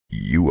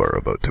You are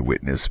about to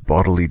witness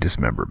bodily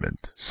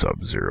dismemberment,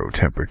 sub-zero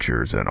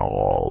temperatures, and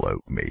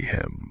all-out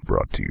mayhem.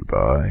 Brought to you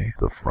by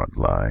the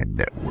Frontline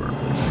Network.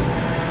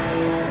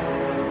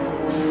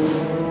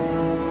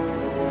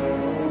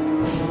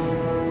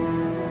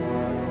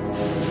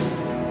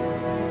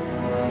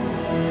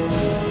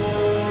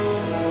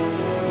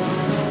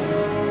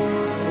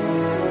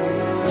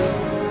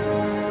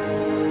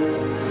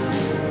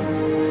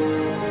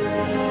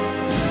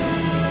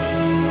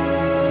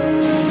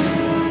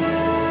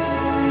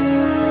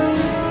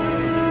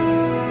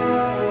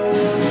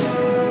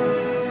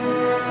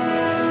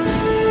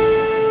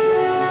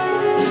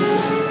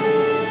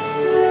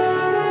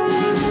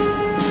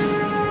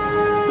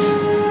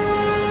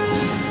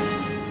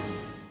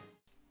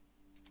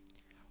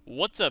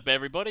 What's up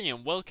everybody,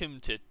 and welcome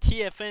to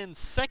TFN's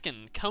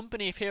second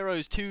Company of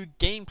Heroes 2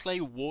 gameplay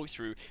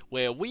walkthrough,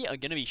 where we are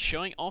going to be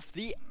showing off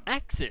the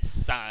Axis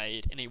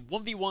side in a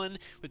 1v1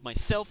 with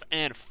myself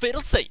and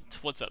FatalSaint.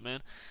 What's up,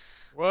 man?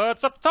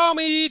 What's up,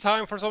 Tommy?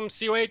 Time for some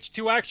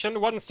CoH2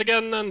 action once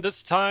again, and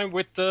this time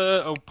with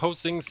the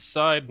opposing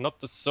side, not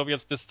the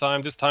Soviets this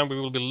time. This time we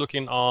will be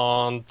looking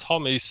on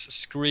Tommy's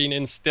screen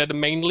instead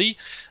mainly,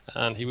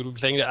 and he will be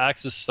playing the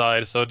Axis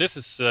side, so this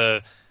is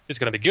going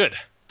to be good.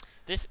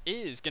 This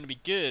is going to be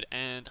good,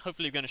 and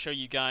hopefully we're going to show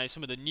you guys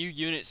some of the new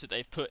units that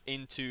they've put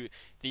into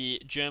the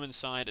German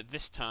side at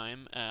this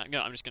time.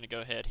 I'm just going to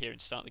go ahead here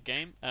and start the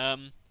game.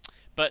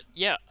 But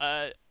yeah,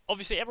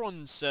 obviously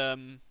everyone's,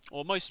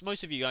 or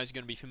most of you guys are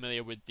going to be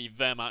familiar with the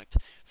Wehrmacht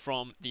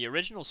from the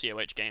original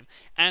CoH game,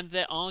 and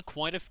there are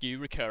quite a few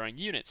recurring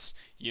units.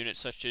 Units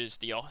such as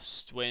the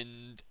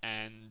Ostwind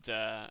and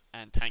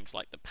tanks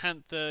like the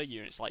Panther,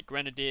 units like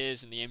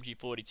Grenadiers and the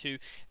MG42.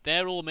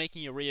 They're all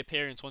making a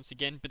reappearance once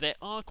again, but there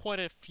are quite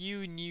a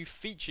few new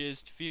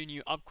features, a few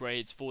new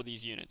upgrades for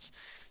these units.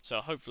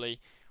 So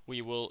hopefully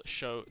we will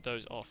show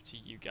those off to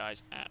you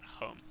guys at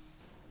home.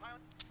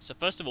 So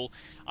first of all,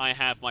 I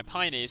have my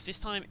Pioneers. This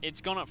time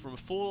it's gone up from a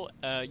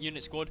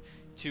 4-unit squad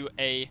to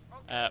a,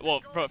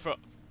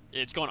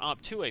 it's gone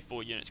up to a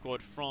 4-unit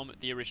squad from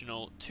the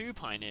original 2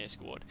 Pioneer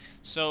squad.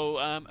 So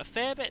a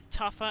fair bit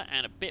tougher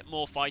and a bit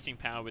more fighting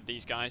power with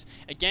these guys.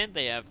 Again,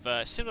 they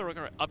have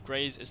similar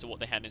upgrades as to what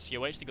they had in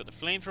CoH. They got the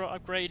flamethrower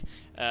upgrade,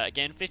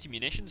 again 50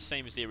 munitions,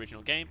 same as the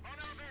original game.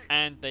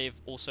 And they've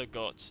also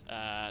got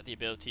the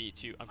ability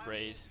to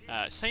upgrade,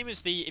 same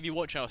as if you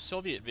watch our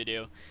Soviet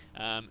video,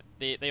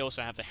 they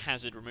also have the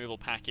hazard removal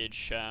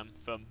package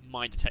for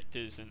mine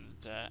detectors and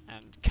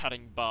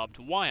cutting barbed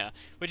wire,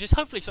 which is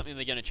hopefully something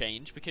they're going to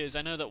change, because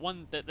I know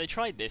that they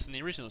tried this in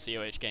the original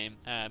CoH game,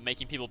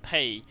 making people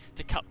pay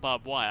to cut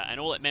barbed wire, and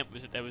all it meant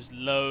was that there was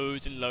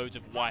loads and loads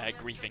of wire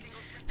griefing.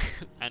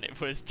 And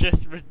it was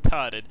just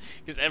retarded,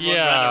 because everyone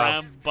ran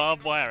around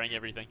barbed wiring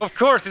everything. Of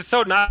course, it's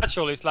so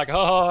natural. It's like,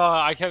 oh,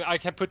 I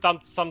can put down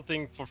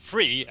something for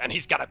free, and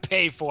he's gotta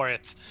pay for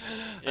it.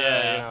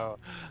 Yeah,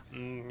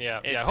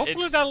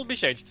 Hopefully that'll be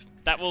changed.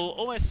 That will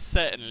almost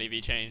certainly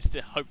be changed,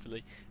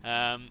 hopefully.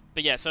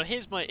 But yeah, so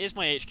here's my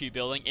HQ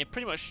building. It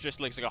pretty much just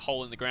looks like a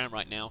hole in the ground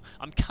right now.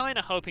 I'm kind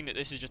of hoping that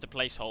this is just a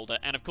placeholder,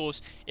 and of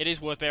course, it is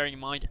worth bearing in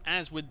mind,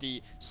 as with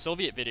the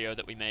Soviet video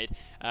that we made.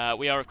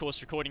 We are, of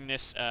course, recording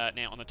this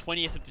now on the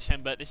 20th of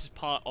December. This is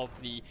part of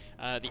the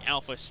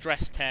Alpha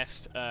stress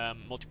test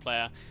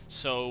multiplayer,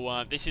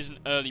 so this is an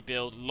early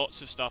build.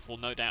 Lots of stuff will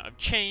no doubt have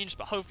changed,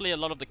 but hopefully a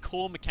lot of the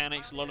core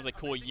mechanics, a lot of the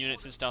core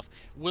units and stuff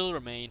will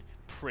remain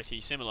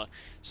pretty similar.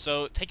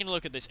 So taking a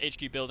look at this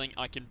HQ building,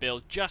 I can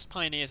build just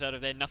Pioneers out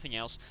of there, nothing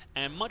else,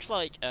 and much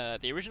like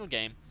the original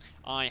game,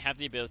 I have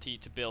the ability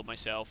to build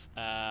myself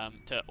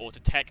to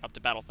tech up to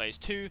Battle Phase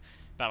 2,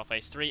 Battle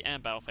Phase 3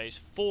 and Battle Phase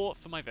 4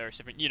 for my various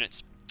different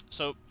units.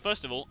 So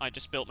first of all, I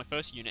just built my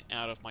first unit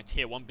out of my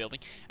Tier 1 building.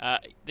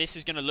 This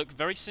is going to look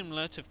very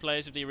similar to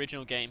players of the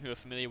original game who are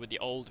familiar with the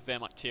old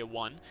Wehrmacht Tier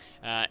 1,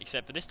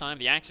 except for this time,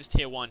 the Axis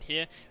Tier 1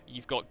 here,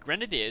 you've got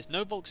Grenadiers,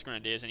 no Volks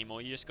Grenadiers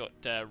anymore, you just got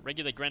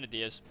regular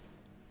Grenadiers.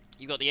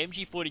 You've got the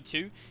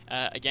MG42,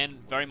 again,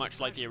 very much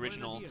like the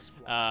original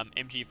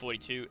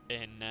MG42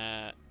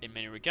 in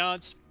many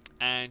regards.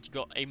 And you've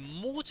got a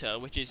mortar,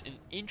 which is an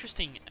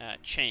interesting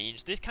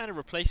change. This kind of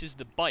replaces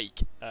the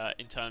bike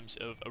in terms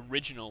of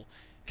original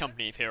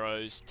Company of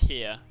Heroes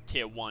Tier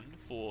 1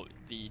 for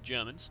the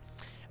Germans.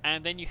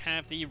 And then you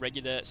have the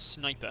regular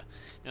sniper.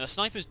 Now the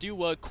snipers do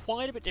work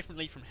quite a bit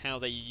differently from how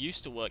they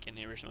used to work in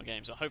the original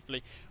game, so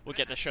hopefully we'll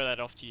get to show that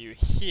off to you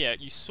here.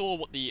 You saw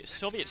what the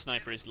Soviet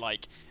sniper is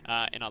like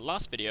in our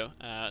last video.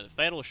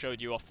 Fatal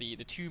showed you off the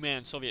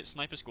 2-man Soviet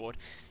sniper squad,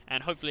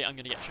 and hopefully I'm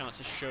going to get a chance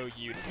to show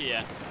you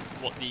here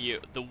what the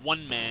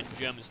 1-man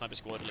German sniper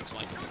squad looks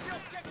like.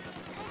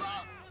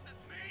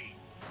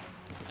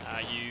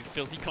 You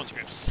filthy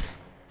conscripts.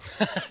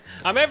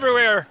 I'm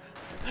everywhere!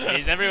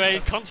 He's everywhere,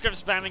 he's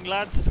conscript spamming,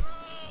 lads.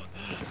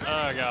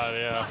 Oh god,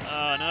 yeah.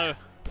 Oh no.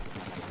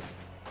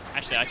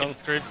 Actually, I can.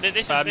 Conscripts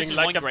This spamming is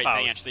like one a great mouse.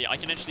 thing. Actually, I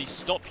can actually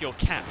stop your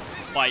cap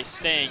by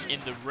staying in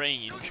the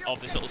range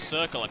of this little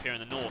circle up here in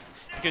the north,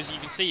 because you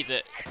can see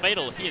that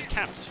Fatal, he is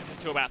capped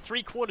to about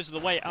 3/4 of the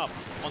way up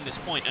on this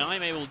point, and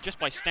I'm able, just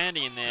by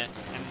standing in there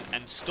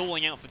and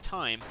stalling out for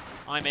time,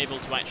 I'm able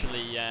to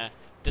actually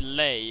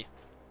delay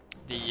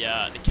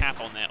the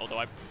cap on there. Although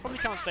I probably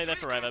can't stay there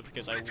forever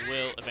because I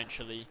will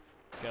eventually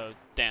go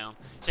down.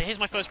 So here's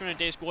my first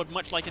Grenadier squad.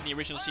 Much like in the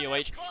original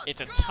CoH,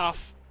 it's a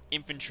tough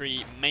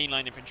infantry,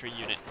 mainline infantry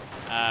unit.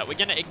 We're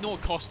going to ignore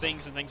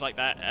costings and things like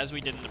that, as we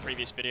did in the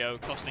previous video.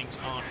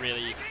 Costings aren't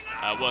really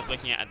worth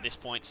looking at this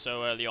point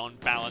so early on.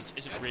 Balance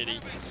isn't really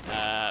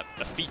a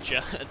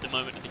feature at the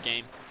moment of the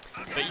game.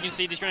 But you can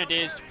see these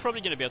Grenadiers are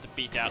probably going to be able to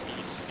beat out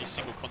these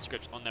single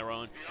conscripts on their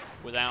own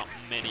without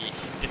many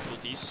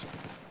difficulties.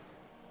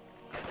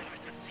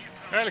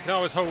 Well, you can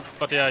always hope,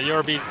 but yeah,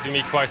 you're beating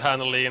me quite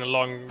handily in a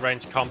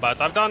long-range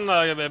combat. I've done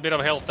a bit of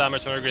health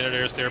damage on the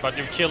Grenadiers there, but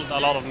you've killed a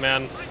lot of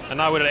men, and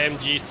now with an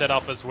MG set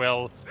up as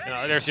well,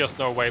 there's just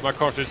no way. My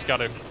conscripts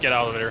gotta get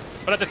out of there.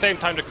 But at the same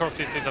time, the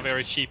conscripts is a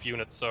very cheap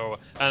unit, so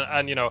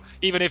and you know,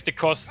 even if the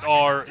costs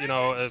are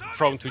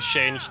prone to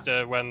change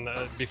when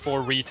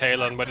before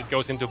retail and when it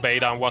goes into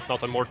beta and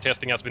whatnot, and more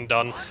testing has been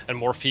done and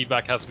more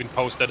feedback has been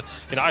posted,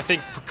 I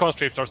think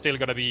conscripts are still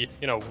gonna be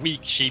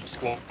weak, cheap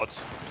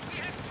squads.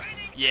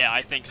 Yeah,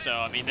 I think so.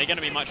 I mean, they're going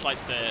to be much like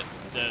the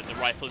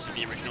rifles in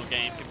the original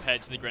game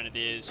compared to the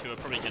Grenadiers, who are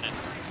probably going to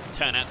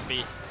turn out to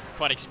be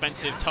quite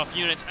expensive, tough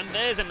units. And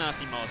there's a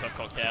nasty Molotov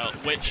cocktail,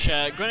 which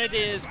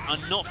Grenadiers are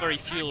not very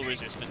fuel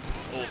resistant,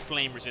 or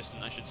flame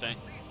resistant, I should say.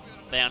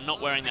 They are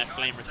not wearing their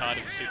flame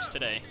retardant suits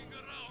today.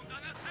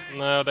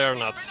 No, they are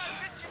not. It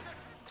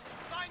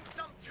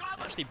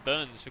actually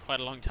burns for quite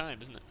a long time,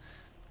 doesn't it?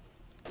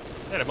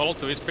 Yeah, the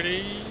Molotov is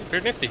pretty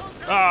nifty.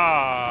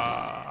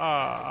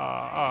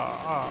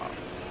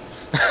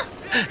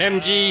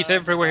 MGs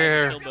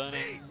everywhere. Still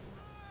burning.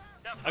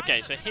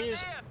 Okay, so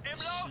here's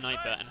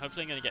Sniper, and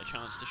hopefully I'm going to get a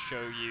chance to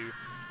show you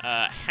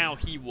how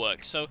he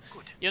works. So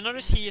you'll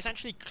notice he is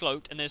actually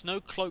cloaked, and there's no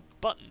cloak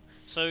button.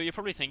 So you're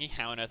probably thinking,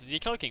 how on earth is he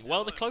cloaking?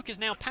 Well, the cloak is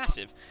now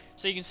passive.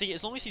 So you can see,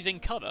 as long as he's in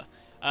cover,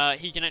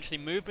 he can actually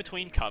move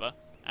between cover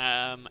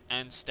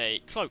and stay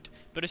cloaked.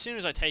 But as soon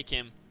as I take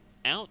him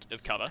out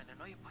of cover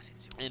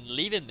and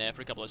leave him there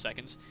for a couple of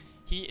seconds,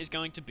 he is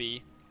going to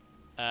be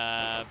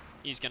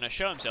he's going to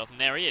show himself, and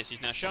there he is.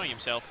 He's now showing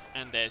himself,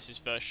 and there's his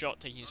first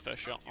shot, taking his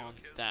first shot on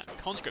that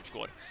conscript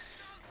squad.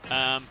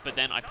 But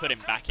then I put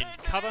him back into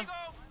cover,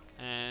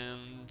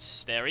 and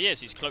there he is.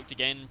 He's cloaked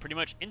again pretty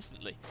much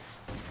instantly.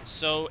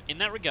 So in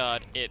that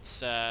regard,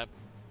 it's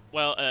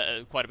well,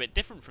 quite a bit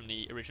different from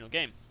the original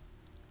game.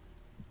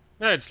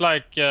 Yeah, it's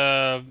like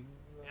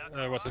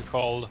what's it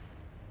called?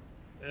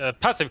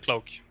 Passive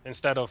cloak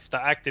instead of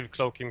the active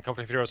cloak in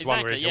Company of Heroes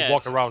 1, where you can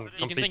walk around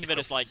completely. You can think of it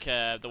as like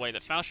the way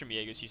that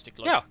Fallschirmjägers used to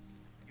cloak.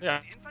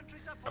 Yeah.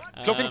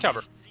 Cloak and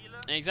cover.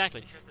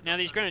 Exactly. Now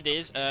these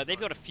Grenadiers, they've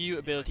got a few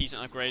abilities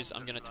and upgrades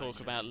I'm going to talk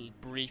about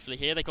briefly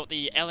here. They've got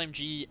the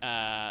LMG,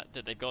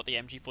 they've got the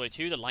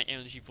MG42, the light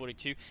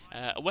MG42,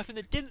 a weapon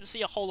that didn't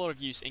see a whole lot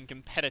of use in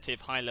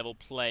competitive high-level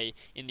play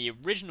in the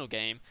original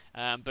game,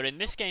 but in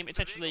this game it's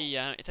actually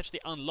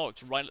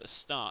unlocked right at the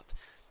start.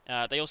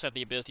 They also have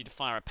the ability to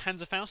fire a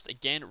Panzerfaust,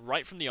 again,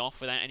 right from the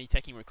off without any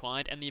teching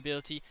required, and the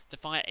ability to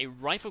fire a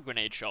rifle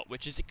grenade shot,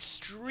 which is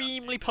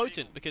extremely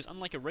potent, because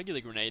unlike a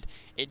regular grenade,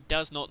 it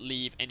does not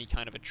leave any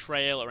kind of a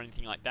trail or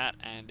anything like that,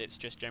 and it's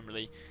just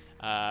generally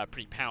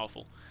pretty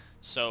powerful.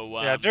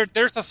 So yeah,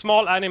 there's a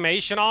small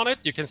animation on it.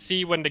 You can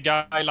see when the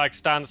guy like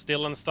stands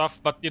still and stuff,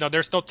 but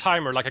there's no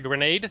timer like a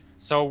grenade.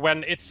 So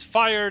when it's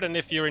fired, and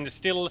if you're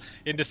still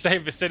in the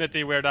same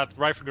vicinity where that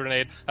rifle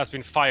grenade has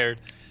been fired,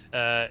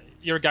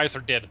 your guys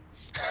are dead.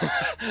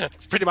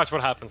 It's pretty much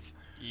what happens.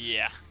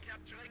 Yeah.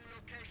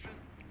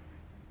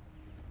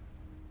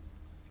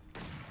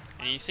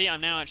 And you see I'm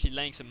now actually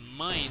laying some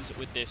mines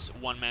with this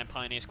one-man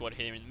Pioneer squad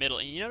here in the middle.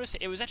 And you notice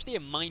it was actually a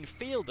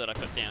minefield that I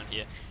put down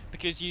here,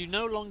 because you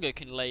no longer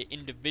can lay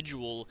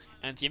individual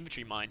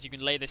anti-infantry mines. You can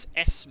lay this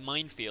S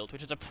minefield,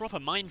 which is a proper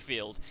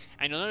minefield.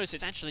 And you'll notice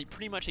it's actually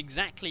pretty much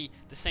exactly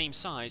the same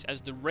size as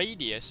the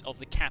radius of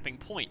the capping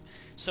point.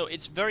 So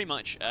it's very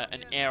much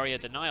an area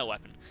denial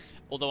weapon.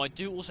 Although I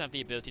do also have the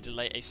ability to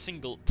lay a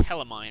single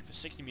telemine for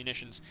 60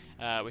 munitions,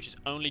 which is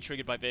only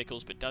triggered by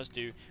vehicles, but does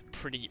do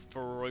pretty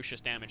ferocious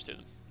damage to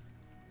them.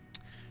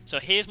 So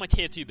here's my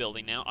tier 2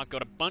 building now. I've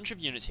got a bunch of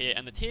units here,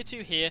 and the tier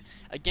 2 here,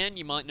 again,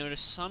 you might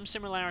notice some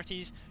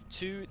similarities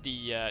to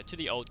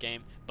the old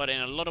game, but in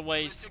a lot of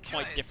ways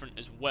quite different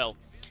as well.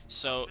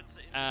 So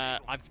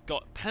I've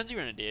got Panzer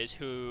Grenadiers,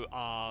 who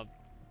are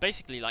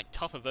basically like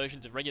tougher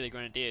versions of regular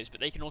Grenadiers,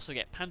 but they can also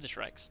get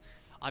Panzerschrecks.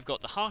 I've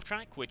got the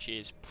half-track, which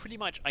is pretty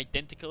much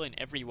identical in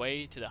every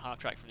way to the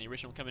half-track from the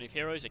original Company of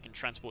Heroes. It can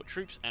transport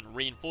troops and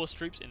reinforce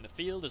troops in the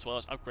field, as well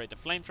as upgrade to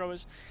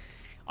flamethrowers.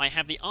 I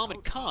have the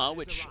armoured car,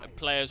 which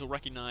players will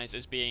recognise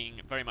as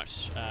being very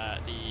much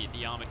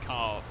the armoured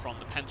car from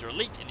the Panzer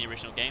Elite in the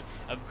original game.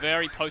 A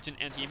very potent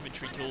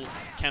anti-infantry tool,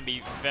 can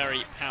be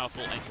very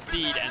powerful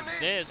indeed, and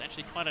there's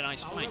actually quite a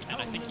nice flank,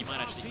 and I think you might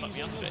actually fuck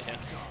me up a bit here.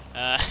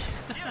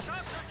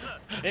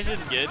 This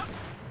isn't good.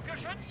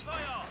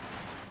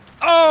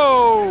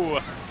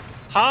 Oh!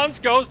 Hans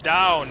goes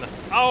down.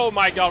 Oh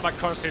my god, my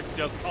conscript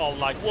just all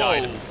like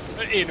died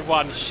in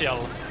one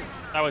shell.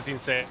 That was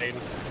insane.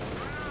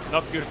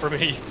 Not good for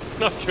me.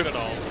 Not good at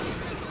all.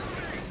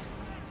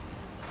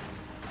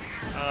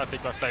 I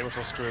think my flamers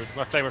are screwed.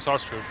 My flamers are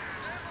screwed.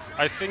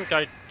 I think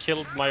I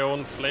killed my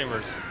own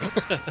flamers.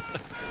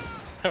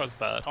 That was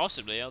bad.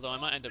 Possibly, although I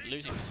might end up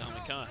losing this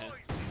armored car here.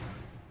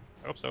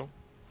 I hope so.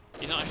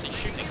 He's not actually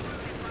shooting.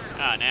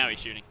 Ah, now he's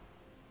shooting.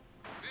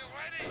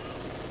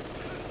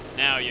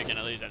 Now you're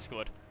gonna lose that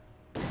squad.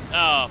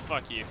 Oh,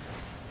 fuck you.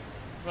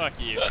 Fuck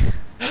you.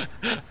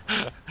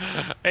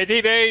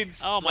 18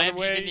 aids! Oh, my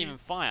MG didn't even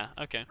fire.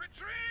 Okay.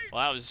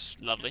 Well, that was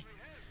lovely.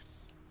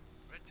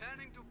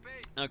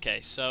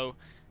 Okay, so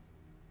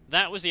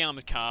that was the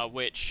armored car,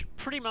 which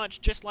pretty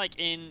much, just like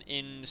in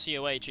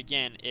CoH,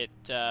 again,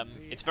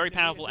 it's very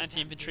powerful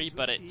anti-infantry,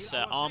 but its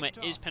armor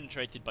is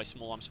penetrated by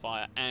small arms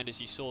fire, and as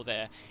you saw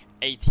there,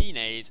 18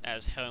 aids,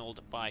 as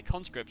held by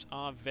conscripts,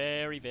 are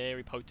very,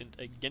 very potent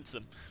against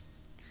them.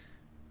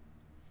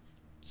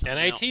 So and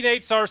 18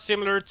 aids are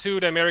similar to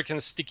the American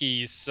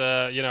stickies,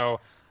 you know,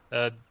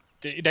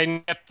 they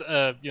net,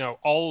 you know,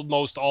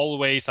 almost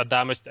always a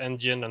damaged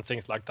engine and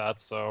things like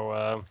that,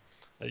 so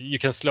you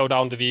can slow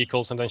down the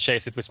vehicles and then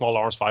chase it with small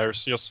arms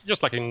fires,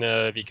 just like in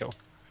Vico.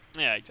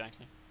 Yeah,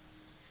 exactly.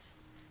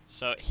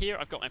 So here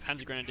I've got my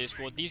Panzer Grenadier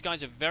squad. These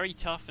guys are very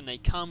tough and they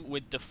come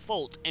with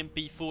default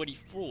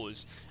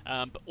MP44s,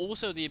 but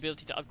also the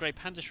ability to upgrade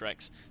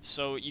Panzerschrecks.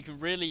 So you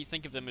can really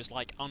think of them as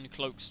like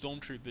uncloaked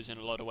stormtroopers in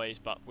a lot of ways,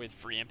 but with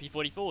free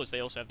MP44s. They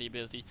also have the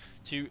ability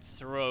to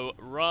throw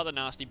rather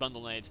nasty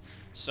bundle nades.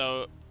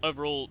 So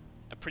overall,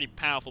 a pretty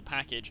powerful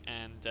package,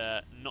 and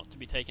not to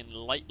be taken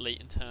lightly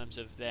in terms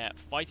of their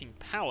fighting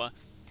power.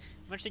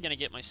 I'm actually going to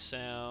get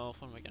myself...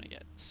 what am I going to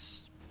get?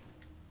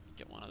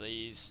 Get one of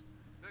these.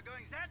 We're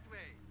going that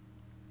way.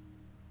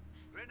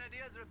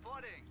 Grenadiers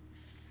reporting.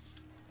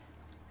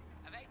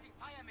 Awaiting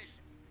fire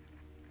mission.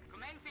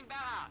 Commencing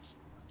barrage.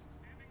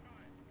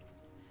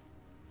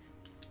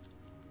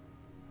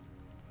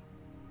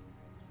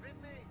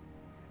 Ridley.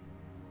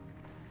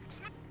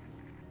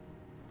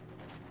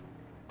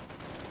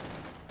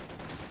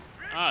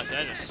 Ah, so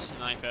there's a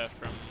sniper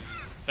from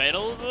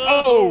Fatal.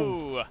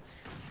 Oh!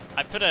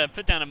 I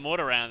put down a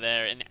mortar round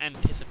there in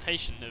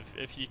anticipation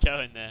of you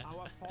going there.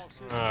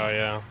 Oh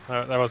yeah,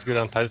 that was good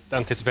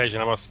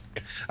anticipation, I must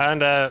say.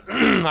 And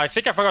I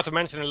think I forgot to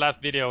mention in the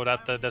last video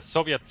that the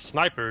Soviet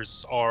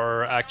snipers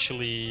are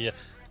actually,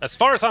 as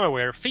far as I'm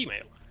aware,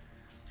 female.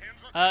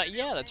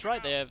 Yeah, that's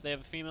right. They have a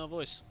female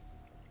voice.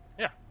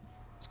 Yeah,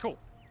 it's cool.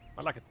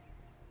 I like it.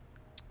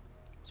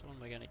 So what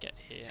am I gonna get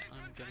here?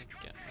 I'm gonna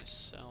get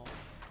myself.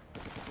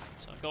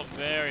 So I've got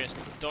various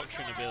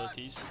doctrine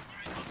abilities.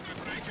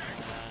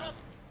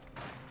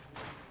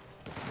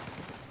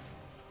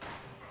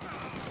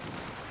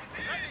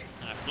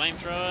 And a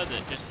flamethrower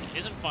that just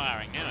isn't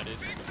firing. Now it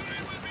is.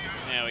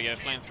 There we go.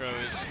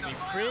 Flamethrowers can be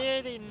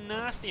pretty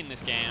nasty in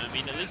this game. I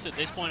mean, at least at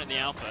this point in the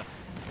alpha,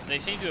 they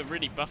seem to have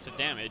really buffed the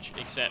damage.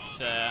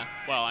 Except,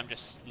 well,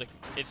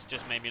 it's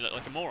just made me look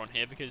like a moron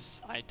here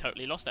because I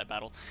totally lost that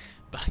battle.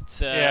 But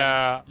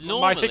yeah,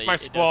 I think my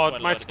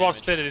squad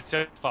split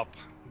itself up.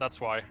 That's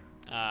why.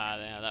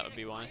 Yeah, that would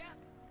be why.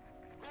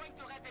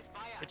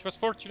 Which was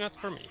fortunate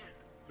for me.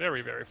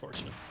 Very, very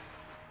fortunate.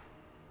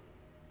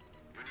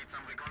 You need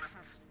some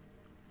reconnaissance?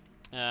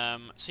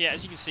 So yeah,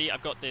 as you can see,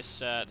 I've got this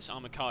this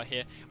armored car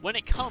here. When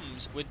it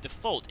comes with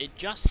default, it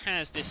just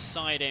has this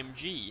side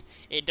MG.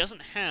 It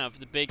doesn't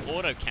have the big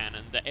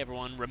autocannon that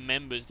everyone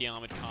remembers the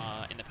armored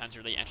car in the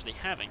Panzer Elite actually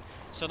having.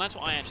 So that's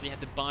what I actually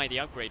had to buy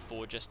the upgrade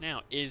for just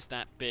now, is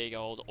that big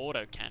old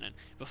autocannon.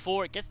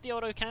 Before it gets the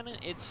autocannon,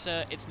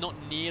 it's not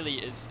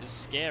nearly as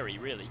scary,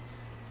 really.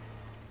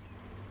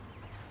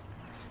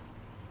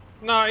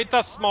 No, it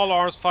does small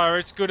arms fire.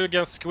 It's good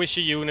against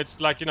squishy units.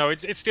 Like, you know,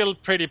 it's still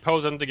pretty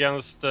potent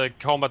against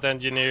combat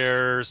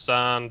engineers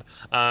and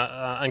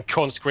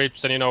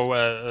conscripts and, you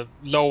know,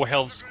 low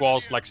health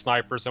squads like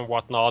snipers and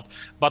whatnot.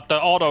 But the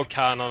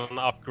autocannon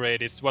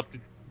upgrade is what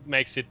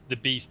makes it the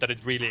beast that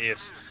it really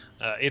is.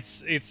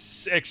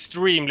 It's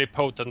extremely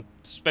potent,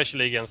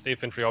 especially against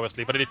infantry,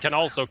 obviously. But it can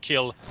also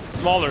kill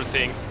smaller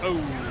things.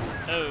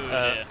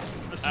 Yeah.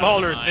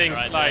 Smaller things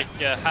right like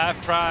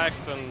half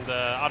tracks and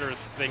other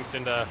things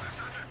in the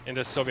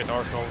Soviet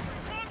arsenal.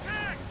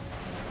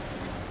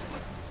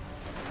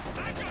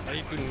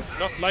 I do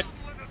not like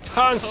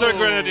Panzer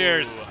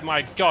Grenadiers.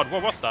 My God,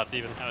 what was that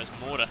even? That was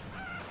mortar.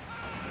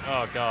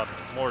 Oh God,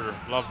 mortar,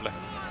 lovely.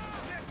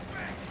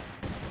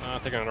 I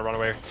think I'm gonna run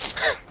away.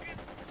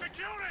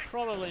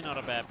 Probably not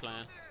a bad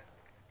plan.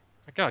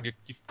 My God, you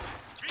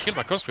killed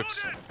my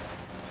conscripts.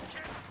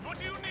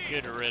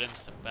 Good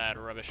riddance to bad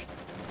rubbish.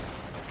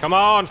 Come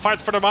on,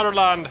 fight for the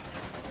motherland!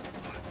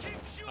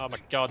 Oh my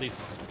god,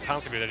 these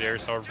Panzer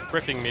Grenadiers are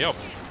ripping me up.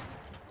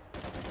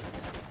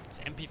 It's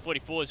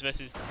MP44s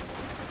versus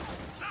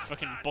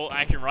fucking bolt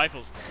action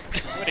rifles.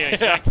 What do you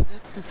expect?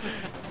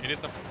 It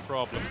is a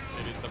problem.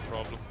 It is a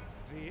problem.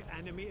 The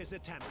enemy is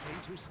attempting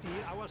to steal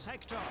our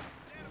sector.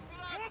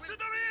 Move to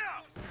the rear!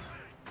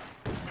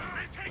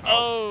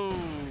 Oh!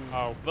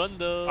 Ow.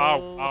 Bundle!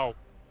 Ow, ow,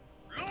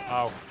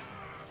 ow.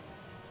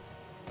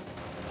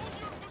 Hold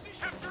your position!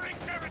 Capturing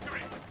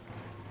territory!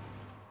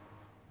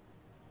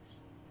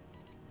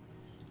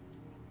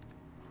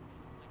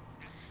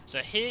 So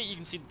here you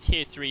can see the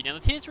tier 3. Now the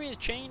tier 3 has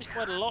changed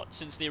quite a lot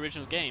since the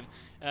original game.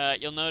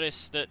 You'll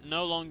notice that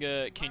no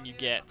longer can you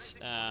get...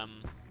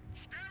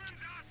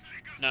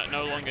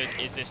 no longer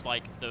is this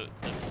like the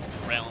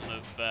realm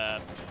of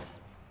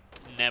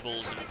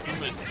Nebels and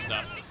Pumas and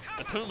stuff.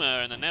 The Puma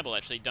and the Nebel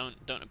actually don't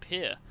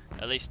appear,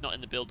 at least not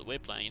in the build that we're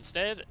playing.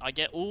 Instead, I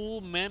get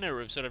all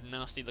manner of sort of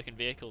nasty looking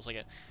vehicles.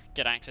 I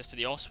get access to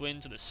the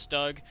Oswind, to the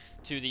Stug,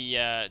 to the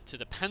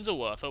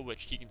Panzerwerfer,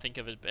 which you can think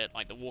of as a bit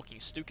like the walking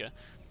Stuka,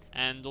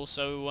 and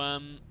also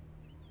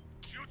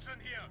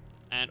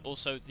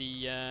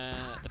the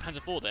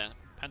Panzer IV there,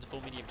 Panzer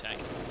IV medium tank.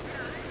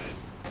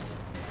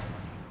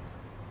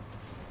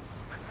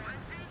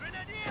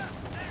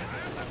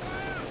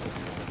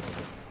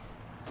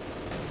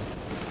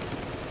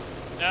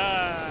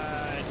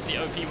 It's the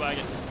OP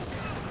wagon.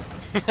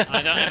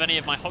 I don't have any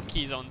of my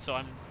hotkeys on, so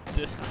I'm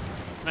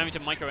having to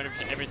micro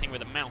everything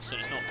with a mouse, and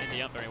it's not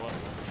ending up very well.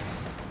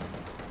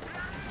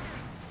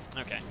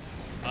 Okay.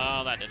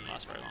 Oh, that didn't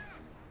last very long.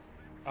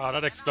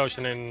 That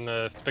explosion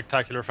in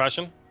spectacular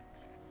fashion.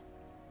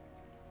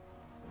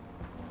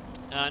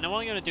 Now what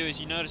I'm going to do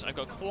is, you notice I've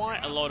got quite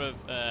a lot of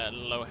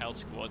low health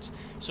squads.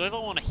 So if I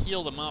want to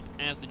heal them up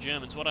as the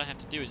Germans, what I have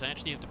to do is I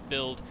actually have to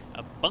build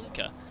a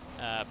bunker.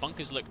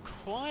 Bunkers look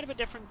quite a bit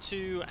different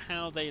to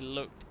how they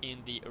looked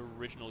in the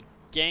original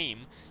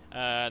game.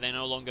 They're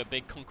no longer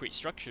big concrete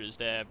structures.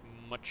 They're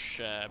much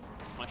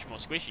more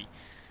squishy.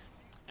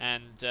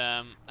 And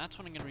that's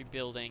what I'm going to be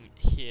building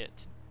here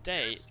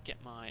today to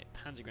get my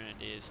Panzer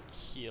Grenadiers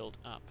healed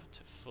up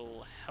to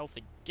full health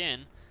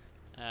again.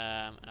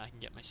 And I can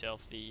get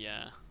myself the...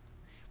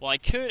 well, I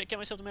could get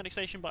myself the medic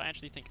station, but I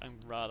actually think I'd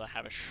rather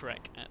have a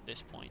Shrek at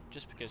this point,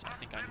 just because I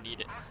think I need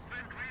it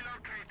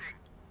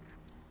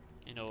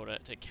in order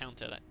to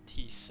counter that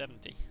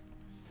T-70.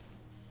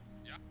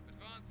 Yeah,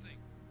 advancing.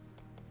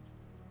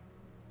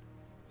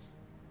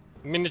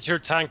 Miniature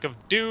tank of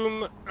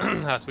doom,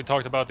 as we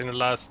talked about in the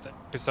last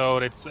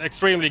episode. It's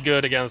extremely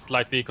good against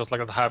light vehicles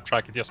like the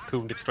half-track. It just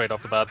poomed it straight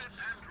off the bat.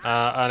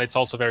 And it's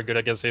also very good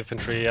against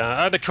infantry.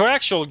 The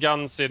coaxial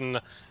guns in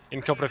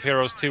Company of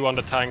Heroes 2 on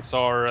the tanks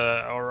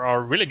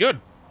are really good.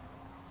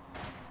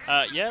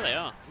 Yeah, they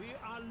are.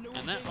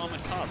 And that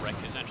armored car wreck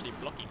is actually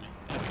blocking me.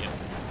 There we go.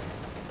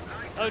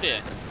 Oh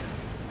dear.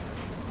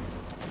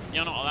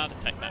 You're not allowed to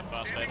take that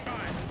fast, babe.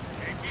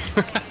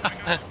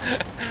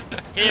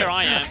 Here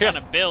I am trying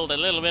to build a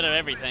little bit of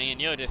everything,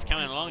 and you're just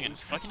coming along and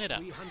fucking it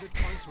up.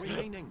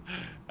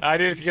 I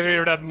needed to get rid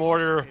of that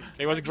mortar.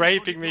 It was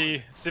graping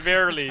me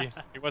severely.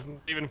 It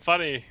wasn't even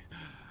funny.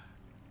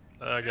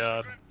 Oh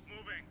god.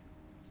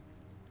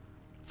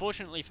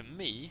 Fortunately for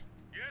me,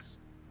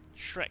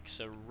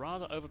 Shreks are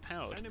rather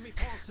overpowered. Enemy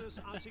forces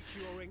are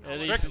securing At our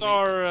least Shreks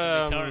are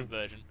in the current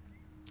version.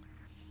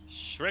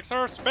 Shreks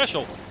are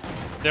special.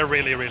 They're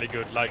really, really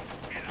good. Like,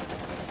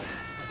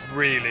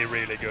 really,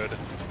 really good.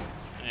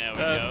 There we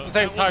go. At the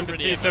same That time, wasn't the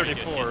really a very good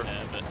T-34. hit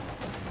there, but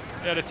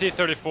Yeah, the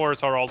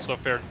T-34s are also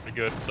fairly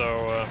good.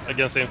 So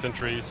against the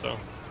infantry. So.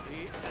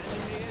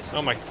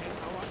 Oh my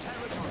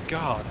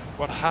god,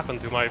 what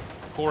happened to my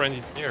poor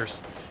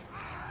engineers?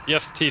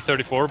 Yes,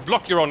 T-34,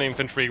 block your own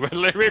infantry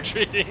when they're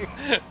retreating.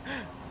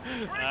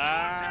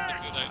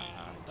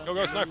 Don't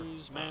Go, sniper.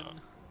 lose,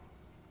 man.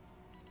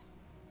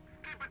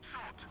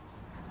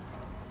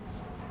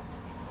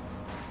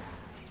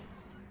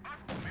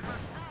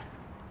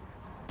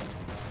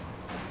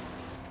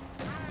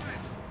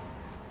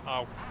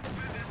 Ow.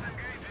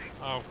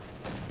 Ow.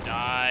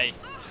 Die.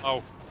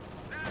 Ow.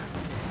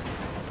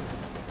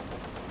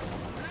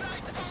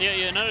 So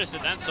you notice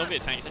that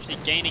Soviet tank is actually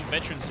gaining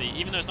veterancy,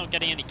 even though it's not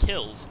getting any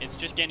kills. It's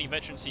just gaining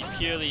veterancy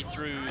purely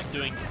through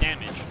doing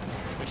damage,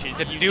 which is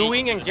unique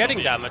Doing to and the getting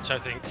Soviet. damage, I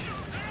think.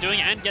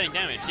 Doing and getting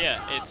damage, yeah.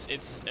 It's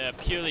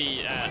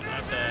purely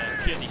that's a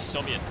purely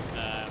Soviet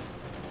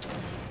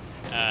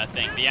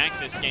thing. The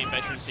Axis gain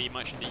veterancy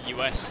much in the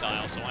US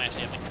style, so I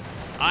actually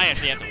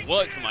have to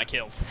work for my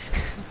kills.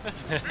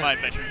 My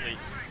veterancy.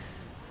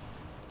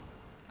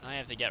 I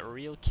have to get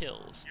real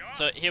kills.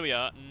 So here we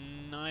are.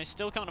 I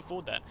still can't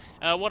afford that.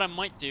 What I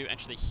might do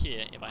actually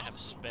here, if I have a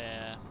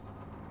spare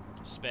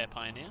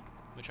Pioneer,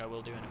 which I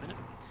will do in a minute,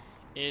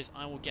 is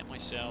I will get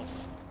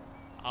myself.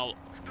 I'll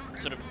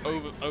sort of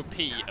over OP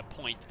a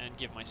point and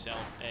give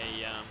myself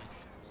a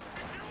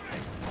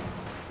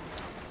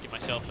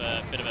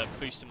bit of a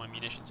boost in my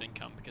munitions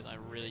income, because I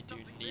really do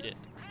need it.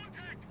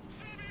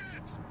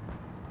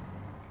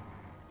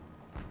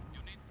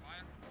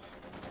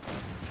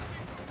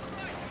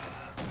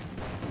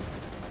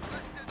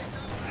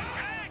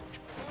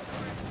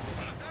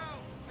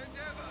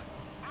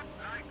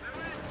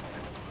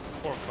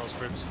 Poor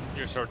conscripts,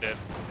 you're so dead.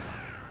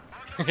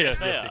 Yes,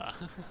 they are. it's-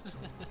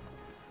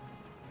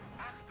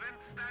 Ostwind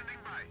standing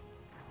by.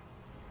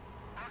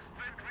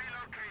 Ostwind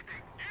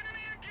relocating.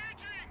 Enemy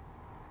engaging.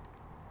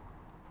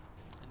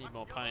 I need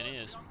more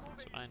pioneers.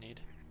 That's what I need.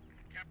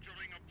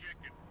 Capturing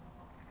objective.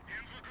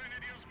 Panzer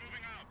Grenadiers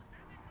moving out.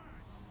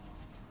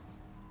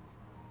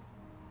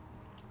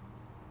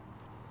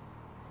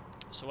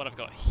 So what I've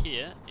got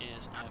here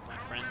is I have my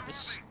friend the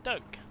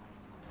Stoke.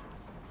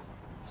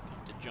 He's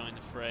come to join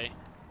the fray.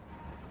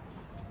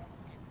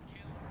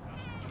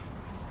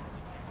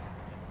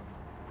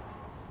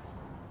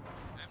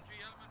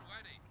 MG element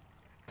ready.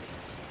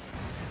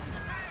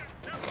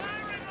 They're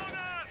firing on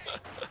us!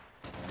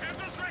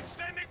 Panzer's Rex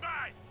standing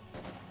by!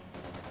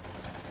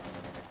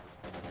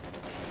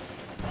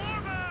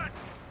 Forward!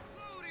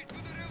 Glory to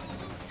the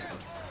revolution!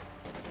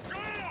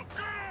 Go!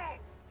 Go!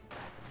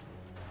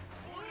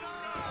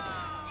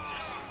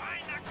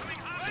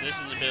 So this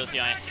is an ability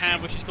I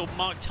have, which is called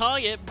Mark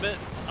Target, but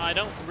I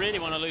don't really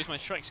want to lose my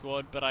strike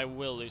squad, but I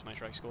will lose my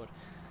strike squad.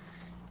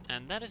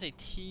 And that is a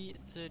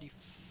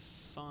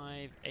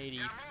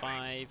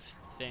T-35-85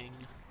 thing.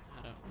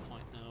 I don't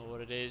quite know what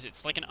it is.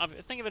 It's like an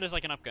think of it as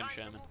like an upgun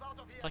Sherman.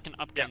 It's like an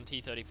upgun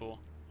T-34.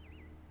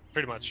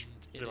 Pretty much.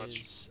 And it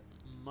is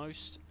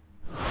most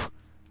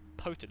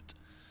potent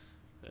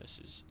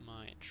versus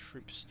my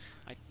troops.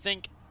 I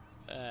think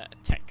a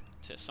tech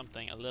to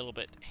something a little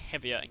bit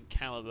heavier in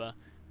caliber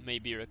may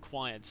be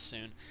required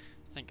soon.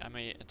 I think I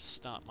may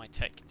start my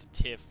tech to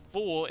tier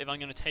 4 if I'm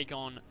going to take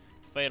on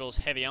Fatal's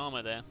heavy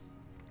armor there.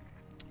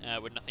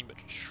 With nothing but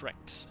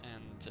Shreks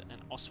and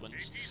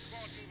Oswinds.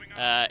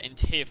 In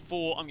tier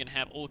 4 I'm going to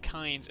have all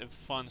kinds of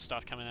fun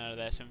stuff coming out of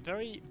there. Some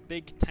very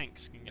big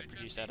tanks can get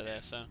produced out of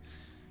there, so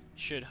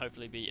should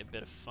hopefully be a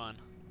bit of fun.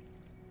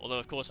 Although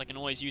of course I can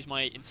always use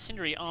my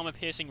incendiary armor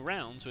piercing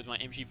rounds with my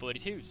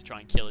MG42 to try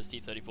and kill his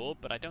T-34,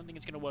 but I don't think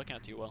it's going to work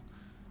out too well.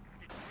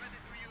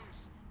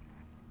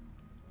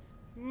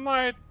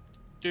 Might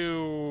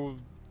do,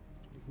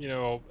 you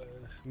know,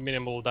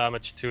 minimal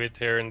damage to it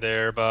here and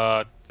there,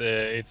 but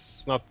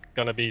it's not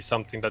gonna be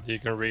something that you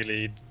can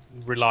really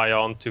rely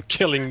on to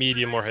killing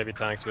medium or heavy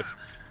tanks with.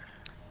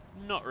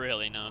 Not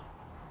really, no.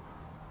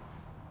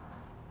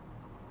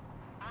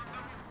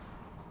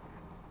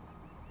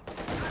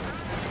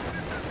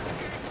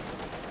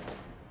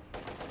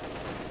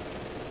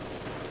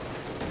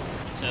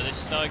 So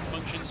this Stug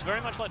functions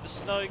very much like the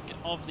Stug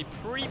of the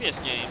previous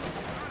game,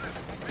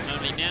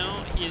 only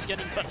now he is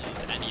getting buttoned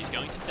and he's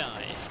going to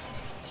die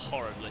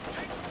horribly.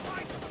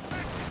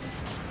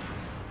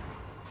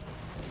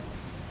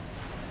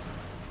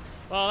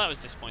 Well, that was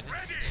disappointing.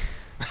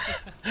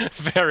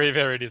 Very,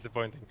 very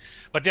disappointing.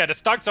 But yeah, the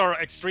Stugs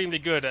are extremely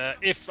good.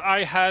 If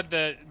I had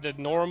the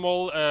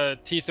normal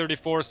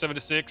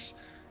T-34-76,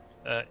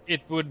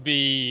 it would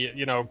be,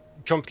 you know,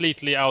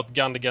 completely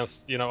outgunned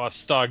against, you know, a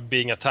Stug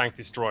being a tank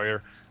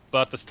destroyer.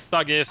 But the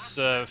Stug is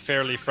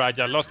fairly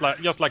fragile, just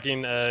like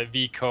in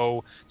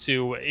VCO,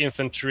 to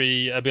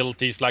infantry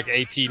abilities like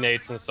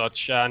AT-nades and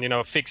such, and, you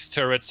know, fixed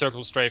turret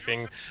circle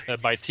strafing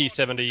by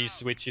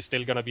T-70s, which is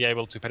still going to be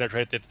able to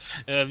penetrate it,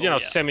 you know,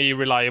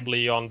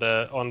 semi-reliably on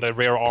the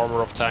rear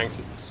armor of tanks,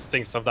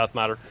 things of that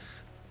matter.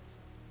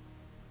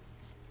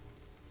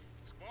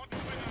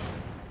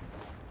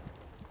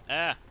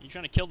 Ah, you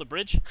trying to kill the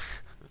bridge?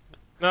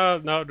 No,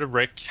 the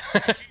brick.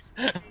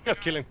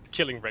 Just killing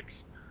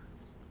bricks.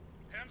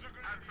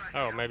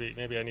 Oh, maybe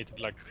I need to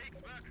like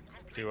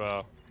do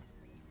an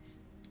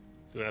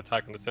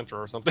attack in the center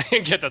or something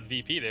and get that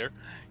VP there,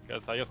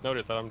 because I just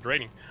noticed that I'm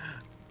draining.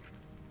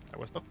 I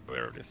was not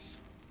aware of this.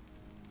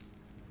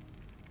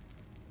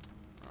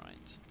 Right,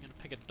 I'm gonna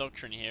pick a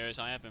doctrine here, as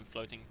I have been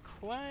floating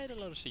quite a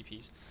lot of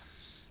CPs.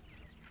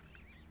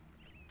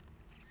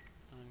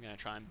 I'm gonna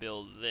try and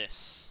build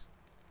this.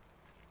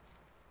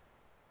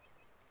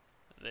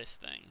 This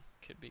thing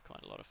could be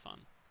quite a lot of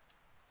fun.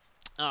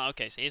 Ah,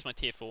 okay, so here's my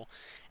tier 4.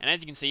 And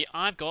as you can see,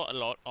 I've got a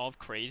lot of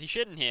crazy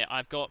shit in here.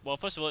 I've got, well,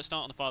 first of all, let's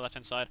start on the far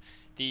left-hand side.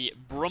 The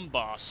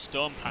Brumbar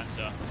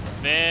Sturmpanzer.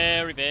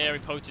 Very, very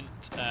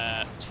potent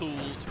tool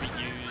to be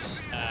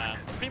used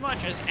pretty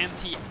much as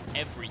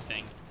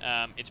anti-everything.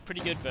 It's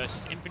pretty good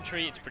versus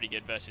infantry, it's pretty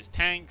good versus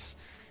tanks.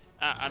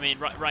 I mean,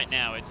 right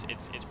now, it's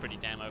pretty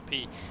damn OP.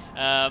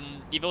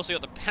 You've also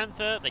got the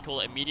Panther. They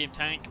call it a medium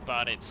tank,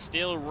 but it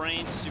still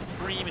reigns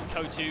supreme in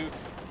CoH2,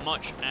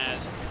 much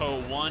as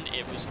CoH1.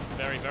 It was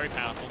very, very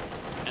powerful.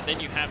 And then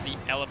you have the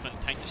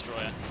Elephant Tank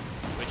Destroyer,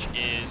 which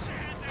is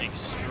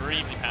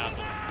extremely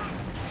powerful.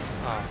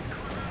 Oh.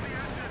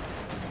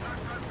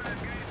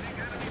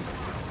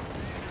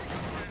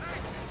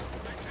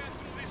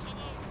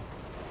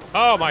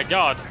 Oh my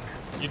god!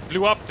 You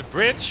blew up the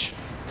bridge?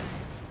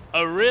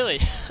 Oh,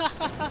 really?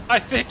 I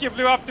think you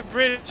blew up the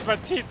bridge,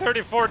 but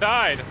T-34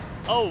 died.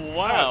 Oh,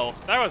 wow.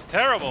 That was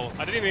terrible.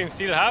 I didn't even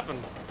see it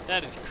happen.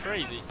 That is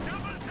crazy.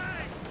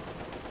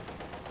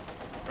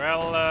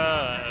 Well,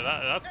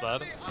 that's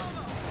bad.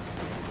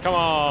 Come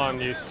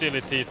on, you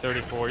silly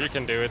T-34, you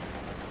can do it.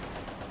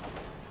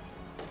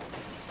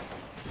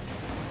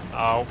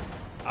 Ow.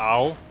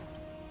 Ow.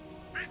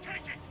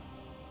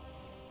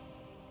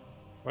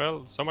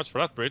 Well, so much for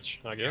that bridge,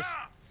 I guess.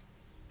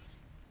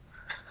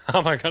 How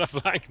am I gonna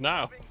flank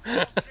now?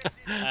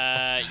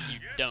 You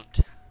don't.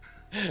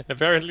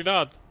 Apparently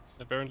not.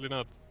 Apparently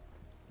not.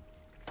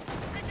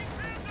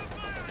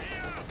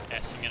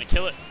 Yes, I'm gonna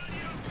kill it.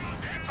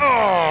 Oh,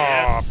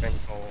 Yes.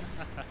 painful.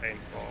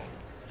 Painful.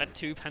 That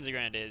 2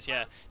 Panzergrenadiers,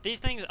 yeah. These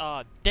things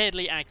are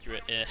deadly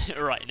accurate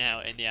right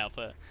now in the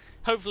alpha.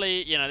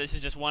 Hopefully, you know, this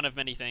is just one of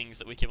many things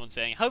that we keep on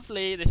saying.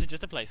 Hopefully, this is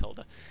just a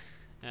placeholder.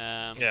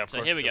 Yeah, so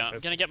course, here we go. so I'm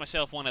going to get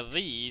myself one of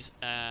these,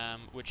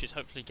 which is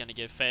hopefully going to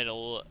give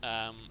Fatal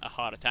a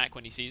heart attack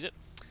when he sees it.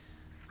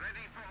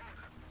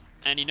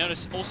 And you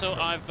notice also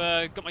I've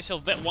got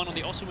myself Vet 1 on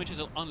the Awesome, which is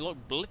unlock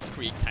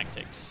Blitzkrieg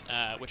tactics,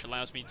 which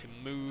allows me to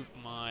move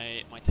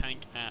my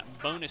tank at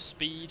bonus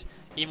speed,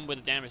 even with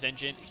a damaged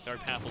engine. It's a very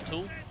powerful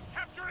tool.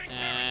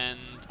 And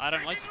I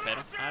don't like you,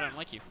 Fatal. I don't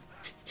like you.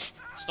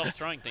 Stop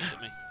throwing things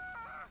at me.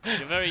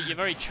 You're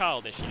very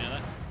childish, you know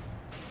that?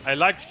 I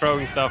like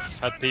throwing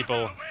stuff at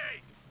people.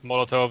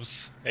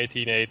 Molotovs,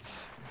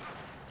 18-8s.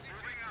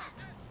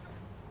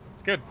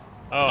 It's good.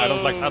 Oh, I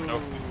don't like that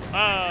though.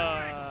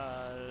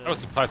 That was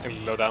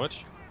surprisingly low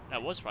damage.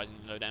 That was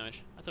surprisingly low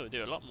damage. I thought it would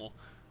do a lot more.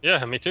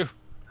 Yeah, me too.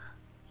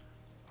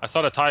 I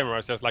saw the timer, I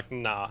was just like,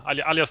 nah,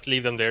 I'll just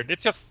leave them there.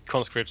 It's just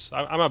conscripts.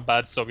 I'm a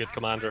bad Soviet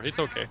commander. It's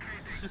okay.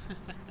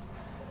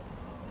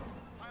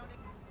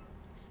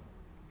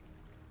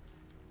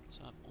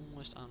 So I've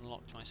almost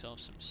unlocked myself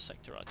some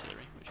sector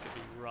artillery, which could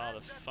be rather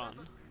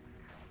fun.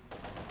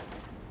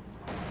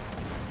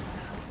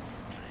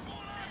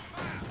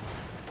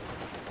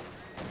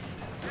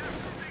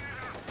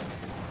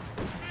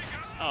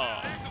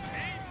 Oh.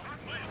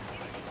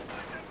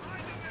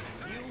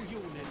 New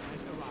unit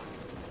has arrived.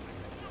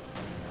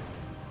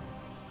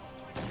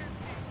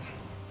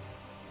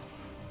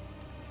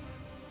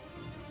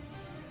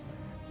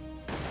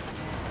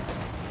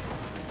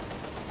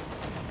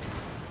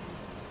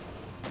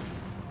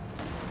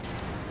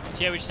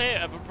 So yeah, we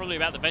say probably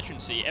about the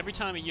veterancy. Every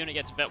time a unit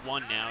gets Vet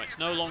 1 now, it's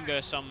no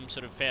longer some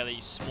sort of fairly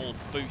small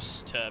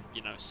boost to,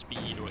 you know,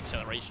 speed or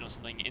acceleration or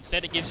something.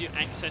 Instead, it gives you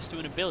access to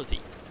an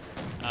ability.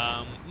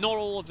 Not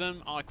all of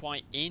them are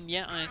quite in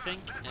yet, I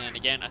think. And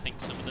again, I think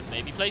some of them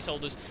may be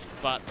placeholders.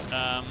 But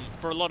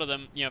for a lot of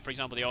them, you know, for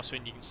example, the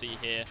Ostheer, you can see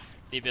here,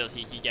 the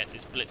ability he gets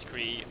is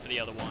Blitzkrieg. For the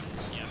other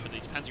ones, you know, for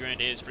these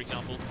Panzergrenadiers, for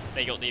example,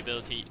 they got the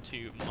ability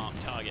to mark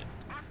target.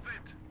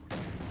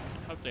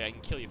 Hopefully I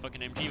can kill your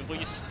fucking MG before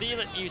you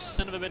steal it, you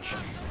son of a bitch.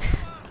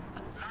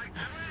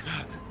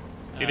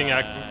 Stealing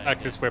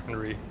Axis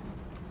weaponry.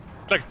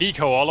 It's like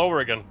Vico all over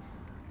again.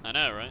 I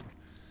know, right?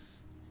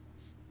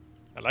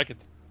 I like it.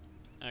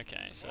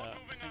 Okay, so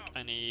I think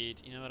I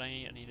need, you know what I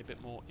need? I need a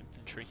bit more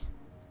infantry.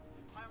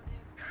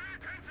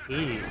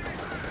 Ooh.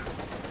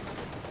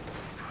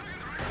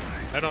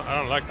 I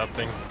don't like that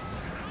thing.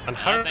 And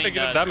how did they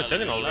get a damage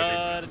engine already? A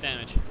lot of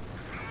damage.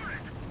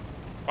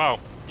 Wow.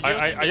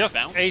 I just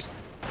bounce?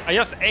 I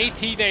just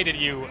 18-aided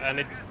you and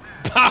it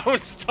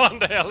bounced on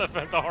the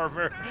elephant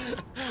armor.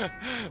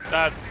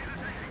 that's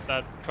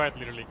quite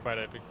literally quite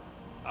epic.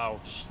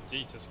 Ouch.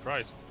 Jesus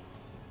Christ.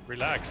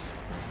 Relax.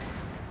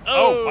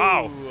 Oh,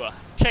 wow.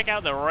 Check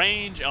out the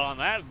range on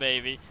that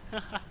baby.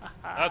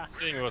 That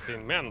thing was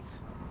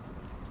immense.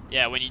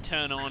 Yeah, when you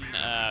turn on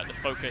the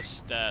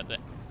focus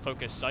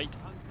sight,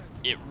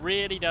 it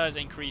really does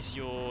increase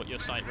your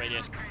sight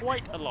radius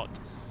quite a lot.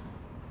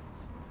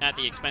 At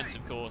the expense,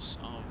 of course,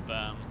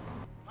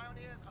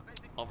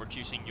 of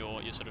reducing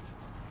your sort of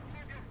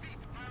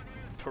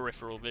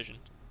peripheral vision.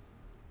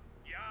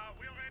 Yeah,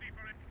 we're ready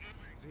for it.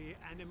 The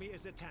enemy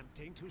is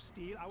attempting to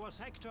steal our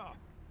sector.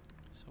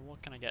 So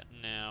what can I get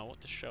now? What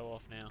to show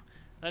off now?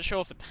 Let's show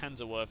off the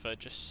Panzerwerfer,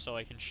 just so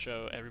I can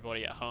show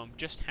everybody at home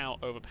just how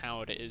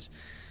overpowered it is.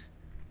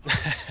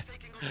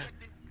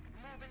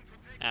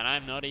 And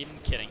I'm not even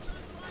kidding.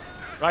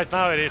 Right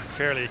now it is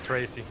fairly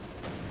crazy.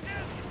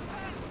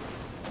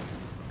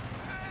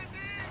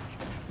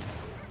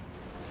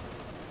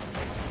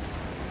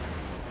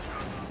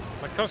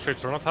 My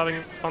conscripts are not having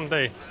a fun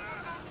day.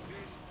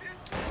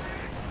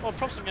 Well,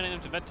 props on getting them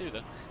to vet too,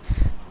 though.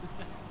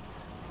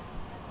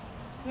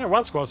 Yeah,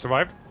 one squad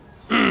survived.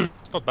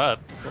 It's not bad.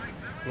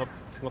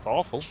 It's not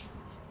awful.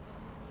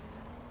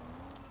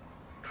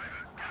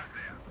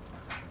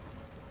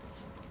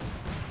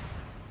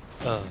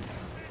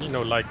 You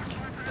know, like.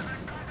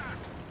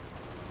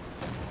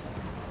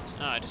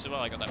 Ah, just well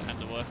I got that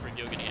Panzerwerfer and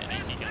you're gonna get an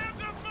AT gun.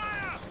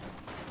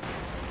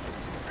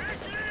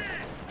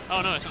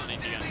 Oh no, it's not an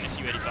AT gun,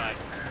 SU-85.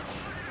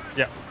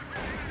 Yeah.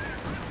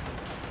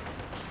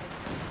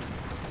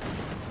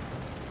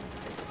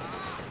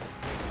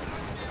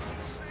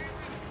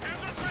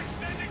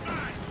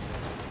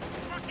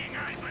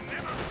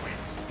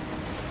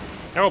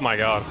 Oh my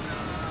god.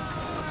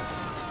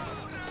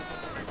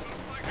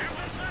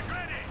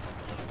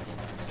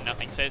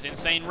 Nothing says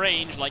insane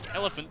range like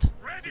elephant.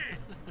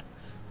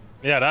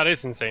 Yeah, that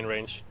is insane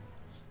range.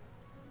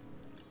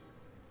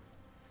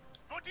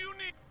 What do you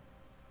need?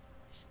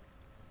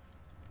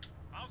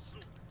 I'll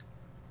shoot.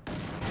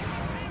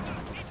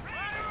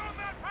 Fire on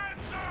that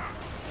panzer!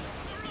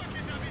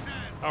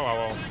 Oh, wow,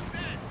 wow.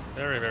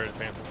 Very, very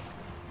painful.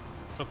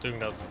 Stop doing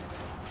that.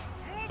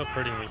 Stop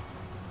hurting me.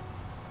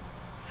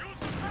 Use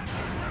the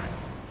flashlight.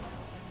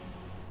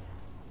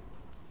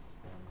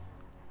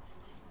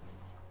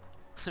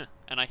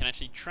 And I can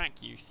actually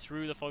track you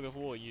through the fog of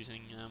war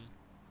using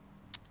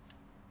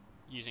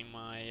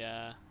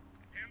my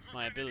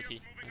my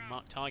ability, my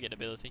mark target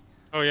ability.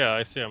 Oh yeah,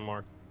 I see a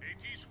mark.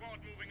 AT squad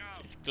moving out.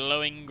 It's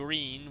glowing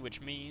green, which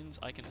means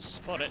I can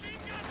spot it. Machine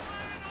gun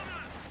firing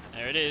on us.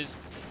 There it is.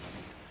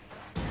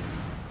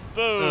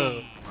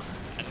 Boom!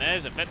 And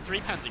there's a Vet 3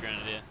 Panzer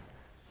Grenadier.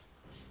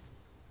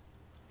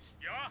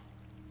 Ja.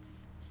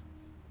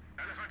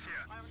 Elephant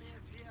here.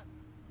 Pioneers here.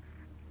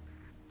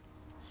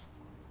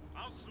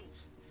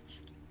 Aussuch.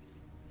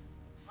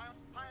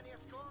 Pioneer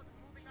squad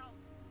moving out.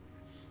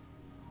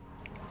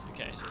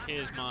 Okay, so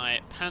here's my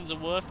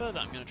Panzerwerfer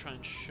that I'm going to try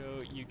and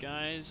show you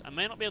guys. I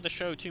may not be able to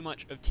show too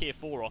much of Tier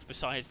 4 off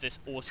besides this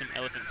awesome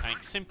elephant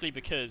tank, simply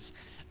because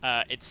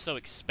it's so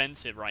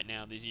expensive right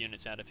now, these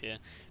units out of here.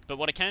 But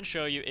what I can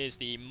show you is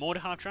the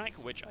Mortar track,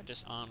 which I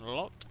just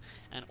unlocked,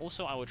 and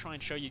also I will try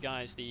and show you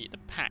guys the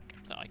pack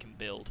that I can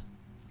build.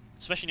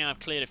 Especially now I've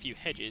cleared a few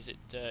hedges, it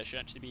should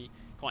actually be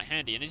quite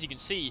handy. And as you can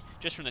see,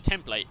 just from the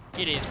template,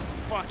 it is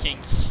fucking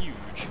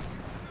huge.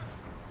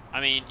 I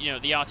mean, you know,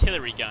 the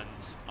artillery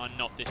guns are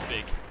not this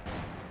big.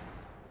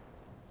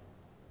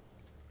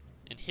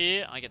 And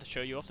here, I get to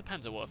show you off the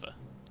Panzerwerfer.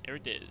 Here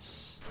it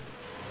is.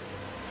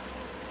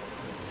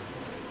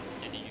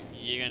 And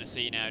you're going to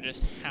see now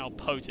just how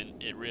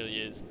potent it really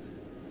is.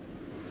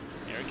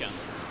 Here it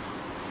comes.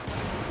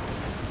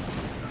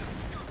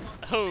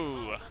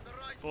 Oh!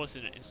 Forced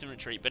an instant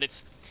retreat. But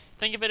it's...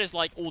 think of it as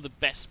like all the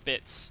best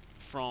bits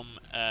from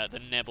the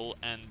Nebel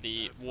and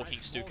the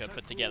Walking Stuka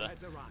put together.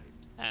 Has arrived.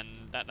 And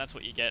that's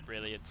what you get,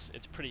 really. It's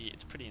pretty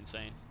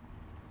insane.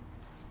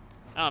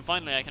 And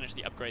finally, I can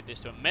actually upgrade this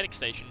to a medic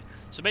station.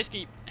 So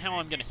basically, how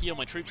I'm going to heal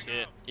my troops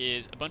here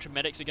is a bunch of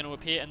medics are going to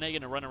appear, and they're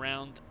going to run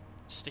around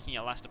sticking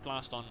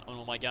elastoplast on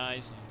all my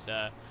guys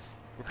and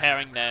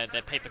repairing their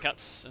paper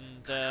cuts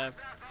and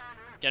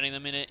getting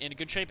them in a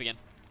good shape again.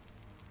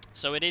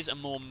 So it is a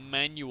more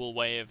manual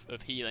way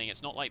of healing.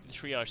 It's not like the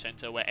triage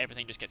center where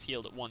everything just gets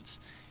healed at once.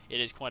 It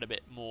is quite a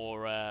bit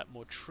more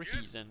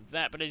tricky than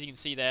that. But as you can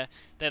see there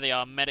they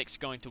are, medics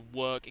going to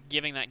work,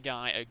 giving that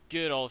guy a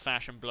good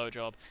old-fashioned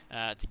blowjob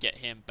to get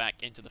him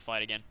back into the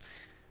fight again.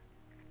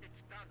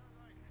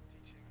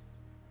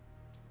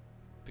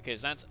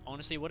 Because that's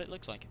honestly what it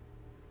looks like.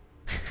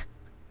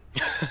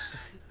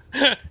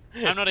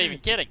 I'm not even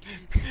kidding.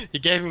 You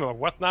gave him a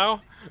what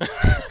now?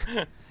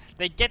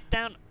 They get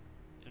down.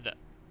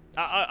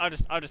 I'll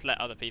just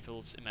let other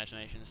people's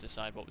imaginations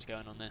decide what was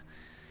going on there.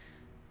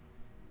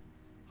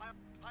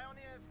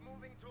 Pioneers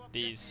moving to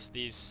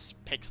These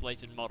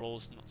pixelated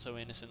models, not so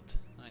innocent,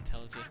 I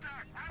tell it to you.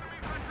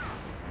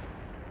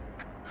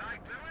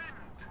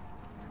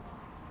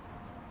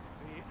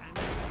 The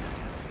enemy is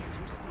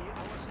attempting to steal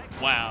our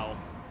sector. Wow,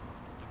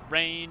 the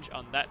range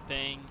on that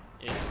thing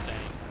is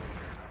insane.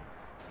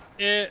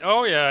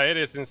 Oh yeah, it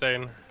is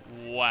insane.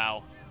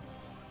 Wow.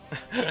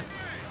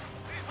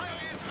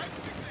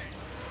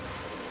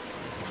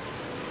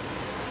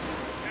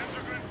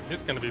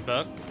 It's gonna be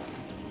bad.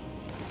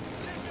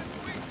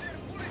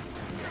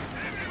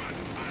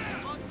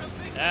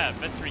 Yeah,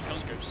 Vet 3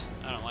 conscripts.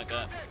 I don't like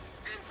that.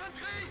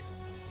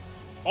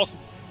 Awesome.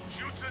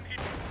 Shoots and hit.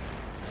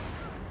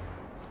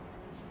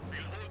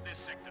 We'll hold this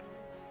sector.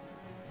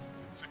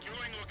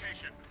 Securing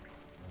location.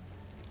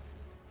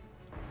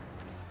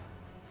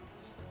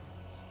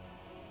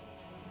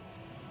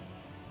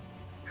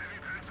 Heavy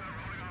panzer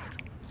rolling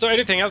out. So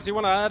anything else you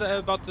want to add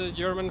about the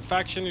German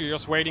faction? You're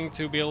just waiting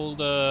to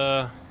build...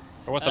 or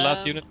what's the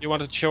last unit you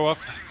wanted to show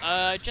off?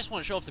 I just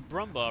want to show off the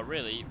Brumbar,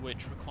 really,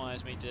 which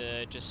requires me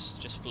to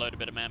just float a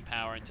bit of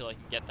manpower until I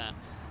can get that.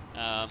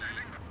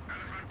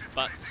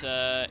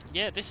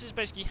 Yeah, this is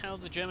basically how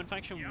the German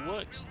faction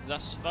works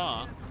thus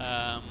far.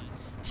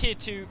 Tier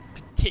 2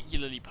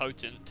 particularly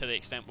potent to the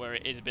extent where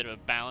it is a bit of a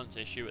balance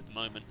issue at the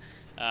moment.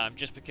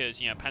 Just because,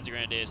 you know, Panzer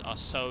Grenadiers are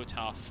so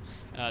tough,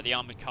 the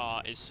armoured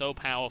car is so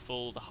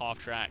powerful, the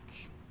half-track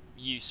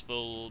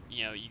useful,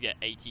 you know, you get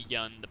 80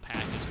 gun, the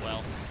pack as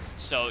well.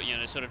 So, you know,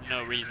 there's sort of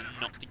no reason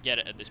not to get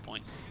it at this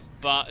point.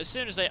 But as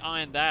soon as they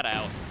iron that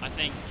out, I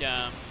think, you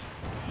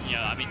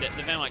know, I mean, the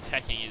Wehrmacht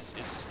teching is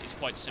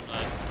quite similar.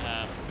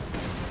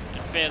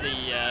 And fairly,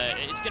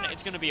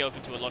 it's gonna be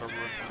open to a lot of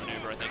room for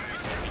maneuver, I think,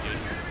 which is gonna be good.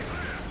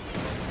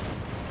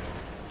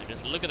 And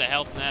just look at the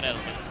health in that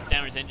elephant.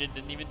 Damage engine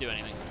didn't even do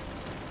anything.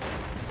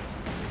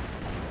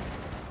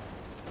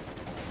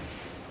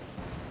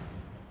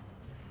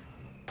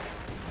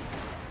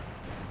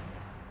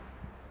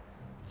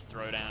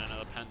 Throw down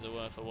another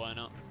Panzerwerfer, why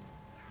not?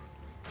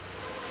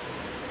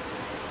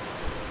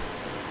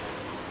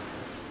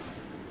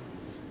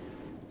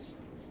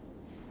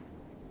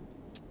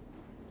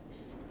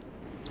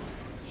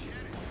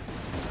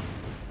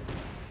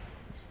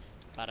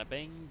 Bada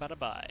bing, bada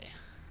bye.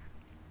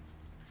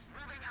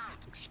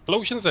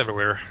 Explosions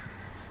everywhere.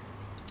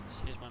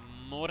 So here's my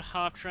mortar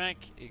half-track.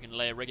 You can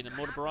lay a regular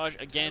mortar barrage.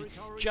 Again,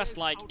 just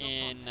like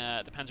in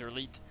the Panzer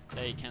Elite,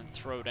 they can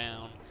throw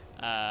down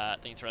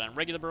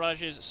regular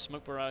barrages,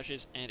 smoke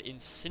barrages, and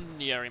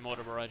incendiary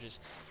mortar barrages.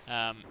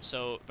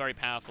 So very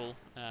powerful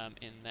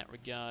in that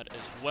regard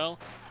as well.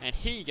 And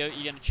here you go,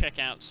 you're going to check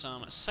out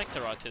some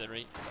sector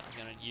artillery that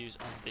I'm going to use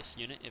on this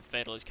unit, if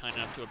Fatal is kind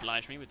enough to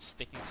oblige me with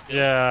sticking still.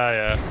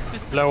 Yeah.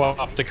 Blow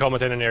up the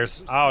combat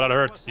engineers. Ow, that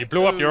hurt. You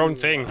blew up your own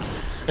thing.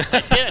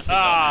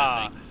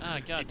 I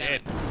did god damn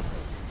it.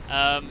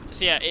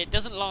 So yeah, it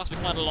doesn't last for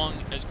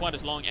quite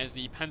as long as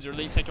the Panzer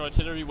Elite sector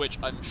artillery, which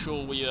I'm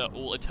sure we are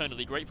all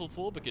eternally grateful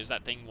for, because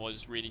that thing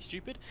was really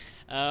stupid.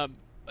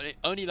 But it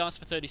only lasts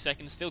for 30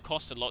 seconds, still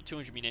costs a lot,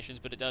 200 munitions,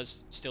 but it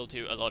does still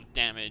do a lot of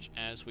damage,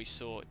 as we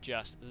saw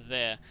just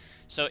there.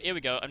 So here we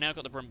go, I've now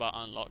got the Brumbar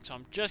unlocked, so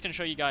I'm just going to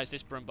show you guys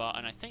this Brumbar,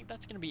 and I think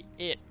that's going to be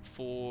it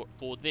for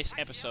this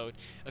episode.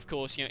 Of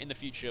course, you know, in the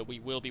future we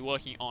will be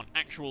working on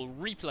actual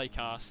replay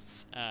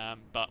casts,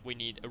 but we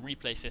need a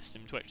replay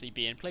system to actually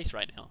be in place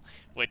right now,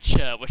 which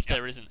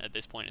there isn't at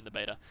this point in the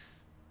beta.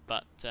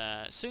 But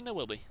soon there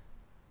will be.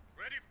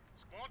 Ready?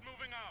 Squad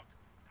moving out.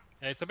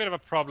 Yeah, it's a bit of a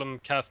problem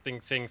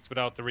casting things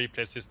without the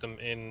replay system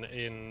in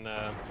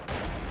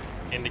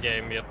the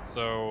game yet.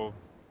 So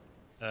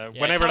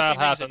whenever that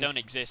happens, things that don't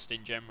exist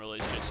in general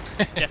is just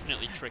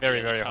definitely tricky.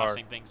 very than hard.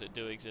 casting things that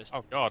do exist.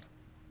 Oh god,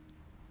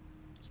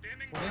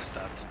 Standing what by. is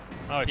that?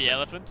 Oh, it's The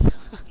elephant.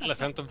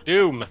 Elephant of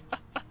Doom.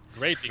 It's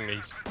raping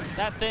me.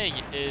 That thing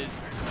is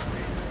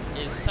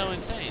so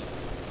insane.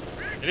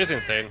 It is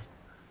insane.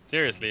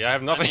 Seriously, I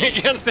have nothing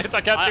against it.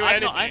 I can't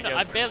do anything.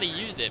 I barely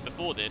used it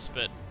before this,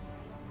 but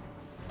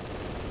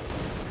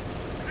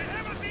They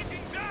have us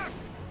eating dirt.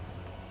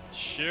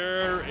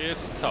 Sure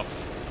is tough.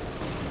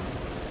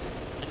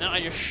 and now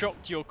I just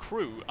shocked your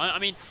crew. I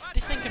mean,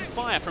 this thing can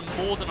fire from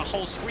more than a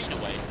whole screen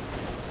away.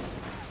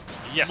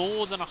 Yes.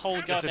 More than a whole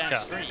Yes, it goddamn can.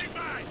 screen. Standing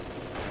by.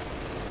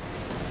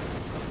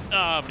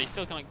 Ah, but he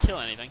still can't kill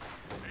anything.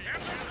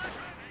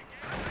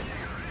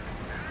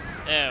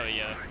 There we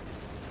go.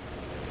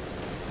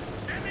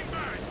 Standing by.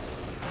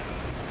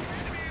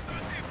 Enemy is on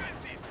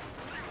defensive.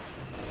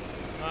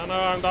 Oh no,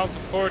 I'm down to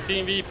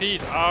 14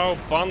 VPs. Ow,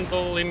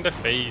 bundle in the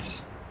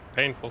face.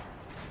 Painful.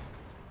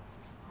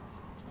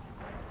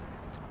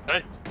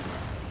 Hey.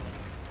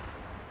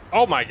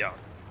 Oh my god.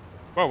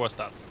 What was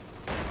that?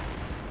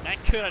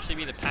 That could actually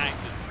be the pack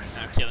that's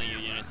now killing your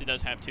units. It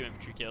does have 2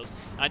 infantry kills.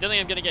 And I don't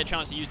think I'm going to get a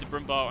chance to use the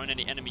Brumbar on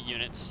any enemy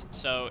units.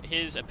 So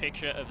here's a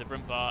picture of the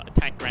Brumbar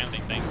attack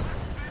grounding things.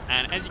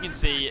 And as you can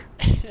see,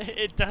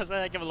 it does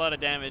a heck of a lot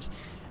of damage.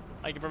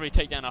 I could probably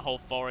take down a whole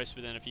forest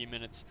within a few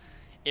minutes.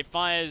 It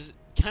fires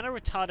kind of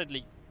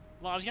retardedly.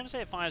 Well, I was going to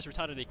say it fires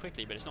retardedly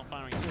quickly, but it's not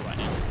firing at all right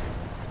now.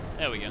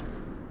 There we go.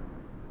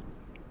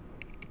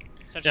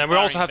 It's actually Yeah, we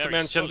also firing have to very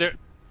mention slowly.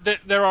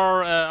 there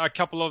are a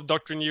couple of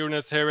doctrine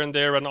units here and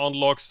there and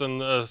unlocks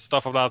and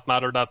stuff of that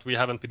matter that we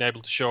haven't been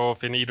able to show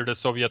off in either the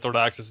Soviet or the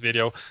Axis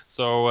video.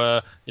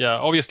 So yeah,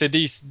 obviously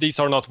these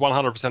are not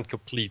 100%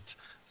 complete.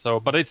 So,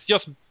 but it's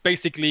just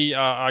basically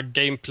a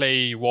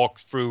gameplay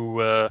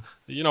walkthrough,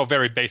 you know,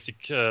 very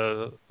basic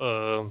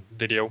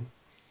video.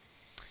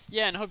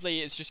 Yeah, and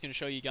hopefully it's just going to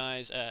show you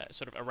guys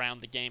sort of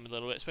around the game a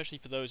little bit, especially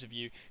for those of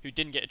you who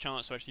didn't get a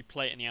chance to actually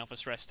play it in the alpha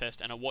stress test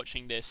and are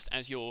watching this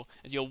as you're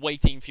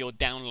waiting for your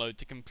download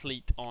to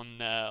complete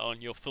on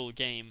your full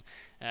game,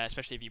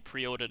 especially if you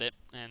pre-ordered it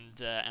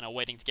and are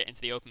waiting to get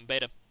into the open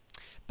beta.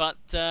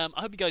 But I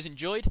hope you guys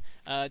enjoyed.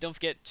 Don't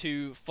forget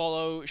to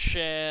follow,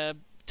 share,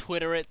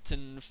 Twitter it,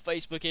 and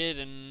Facebook it,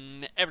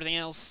 and everything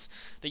else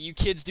that you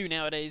kids do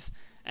nowadays.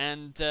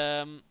 And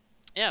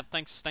yeah,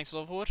 thanks a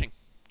lot for watching.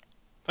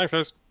 Thanks,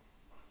 guys.